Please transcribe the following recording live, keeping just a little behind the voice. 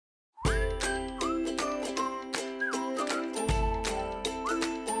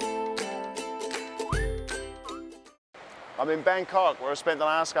I'm in Bangkok, where I spent the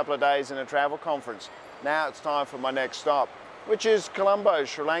last couple of days in a travel conference. Now it's time for my next stop, which is Colombo,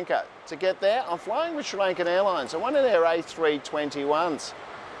 Sri Lanka. To get there, I'm flying with Sri Lankan Airlines on one of their A321s.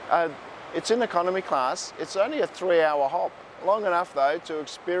 It's in economy class. It's only a 3-hour hop. Long enough, though, to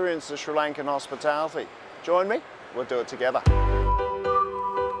experience the Sri Lankan hospitality. Join me, we'll do it together.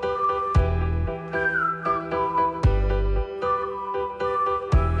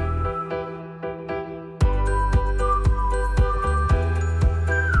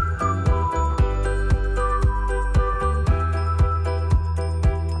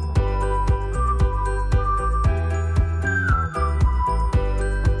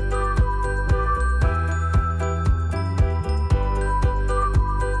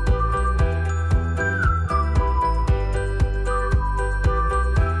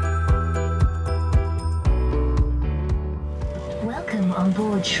 On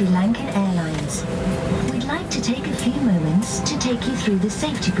board Sri Lankan Airlines. We'd like to take a few moments to take you through the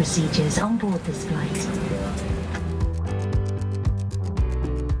safety procedures on board this flight.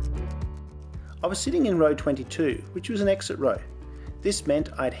 I was sitting in row 22, which was an exit row. This meant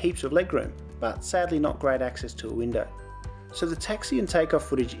I had heaps of legroom, but sadly not great access to a window. So the taxi and takeoff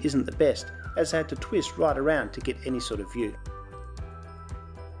footage isn't the best, as I had to twist right around to get any sort of view.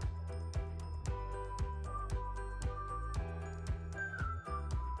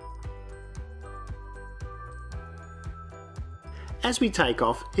 As we take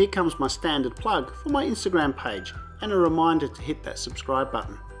off, here comes my standard plug for my Instagram page and a reminder to hit that subscribe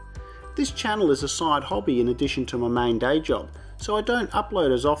button. This channel is a side hobby in addition to my main day job, so I don't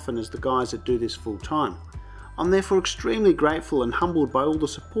upload as often as the guys that do this full time. I'm therefore extremely grateful and humbled by all the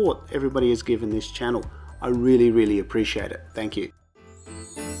support everybody has given this channel. I really appreciate it. Thank you.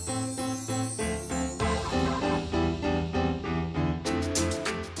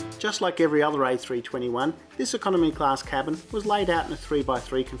 Just like every other A321, this economy class cabin was laid out in a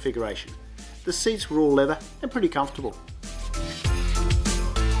 3x3 configuration. The seats were all leather and pretty comfortable.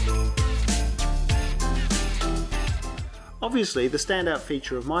 Obviously, the standout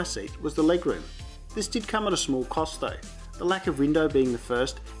feature of my seat was the legroom. This did come at a small cost though, the lack of window being the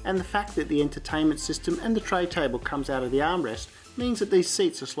first, and the fact that the entertainment system and the tray table comes out of the armrest means that these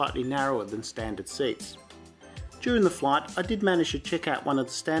seats are slightly narrower than standard seats. During the flight, I did manage to check out one of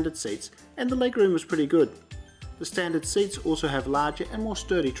the standard seats, and the legroom was pretty good. The standard seats also have larger and more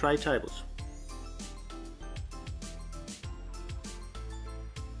sturdy tray tables.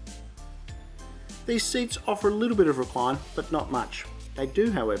 These seats offer a little bit of recline, but not much. They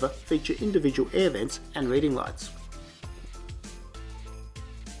do, however, feature individual air vents and reading lights.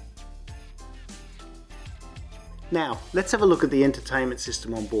 Now, let's have a look at the entertainment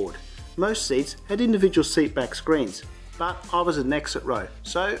system on board. Most seats had individual seat back screens, but I was an exit row,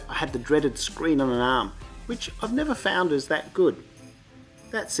 so I had the dreaded screen on an arm, which I've never found is that good.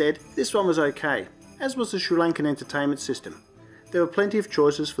 That said, this one was okay, as was the Sri Lankan entertainment system. There were plenty of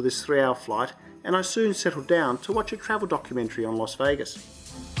choices for this 3-hour flight, and I soon settled down to watch a travel documentary on Las Vegas.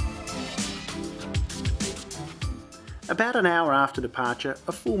 About an hour after departure,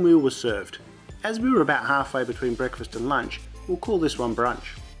 a full meal was served. As we were about halfway between breakfast and lunch, we'll call this one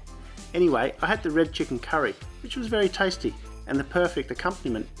brunch. Anyway, I had the red chicken curry, which was very tasty and the perfect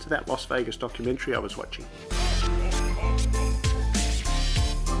accompaniment to that Las Vegas documentary I was watching.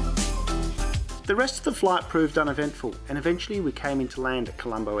 The rest of the flight proved uneventful, and eventually we came into land at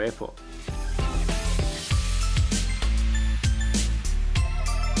Colombo Airport.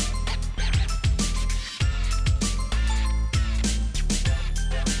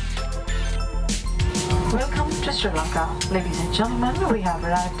 Welcome to Sri Lanka. Ladies and gentlemen, we have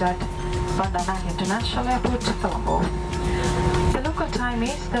arrived at Bangkok International Airport, Colombo. The local time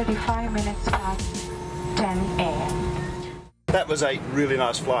is 35 minutes past 10 a.m. That was a really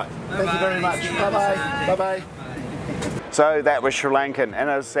nice flight. Thank you very much. Bye-bye. Bye-bye. So that was Sri Lankan, and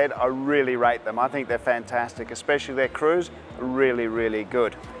as I said, I really rate them. I think they're fantastic, especially their crews, really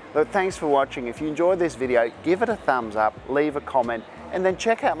good. Look, thanks for watching. If you enjoyed this video, give it a thumbs up, leave a comment, and then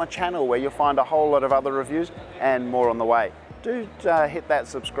check out my channel where you'll find a whole lot of other reviews and more on the way. Do hit that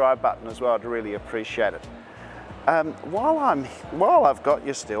subscribe button as well, I'd really appreciate it. While I've got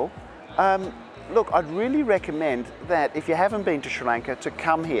you still, look, I'd really recommend that if you haven't been to Sri Lanka, to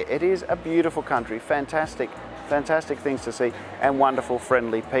come here. It is a beautiful country, fantastic things to see, and wonderful,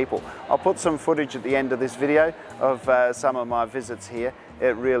 friendly people. I'll put some footage at the end of this video of some of my visits here.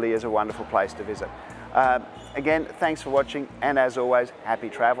 It really is a wonderful place to visit. Again, thanks for watching, and as always, happy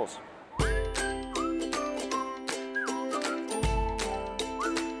travels.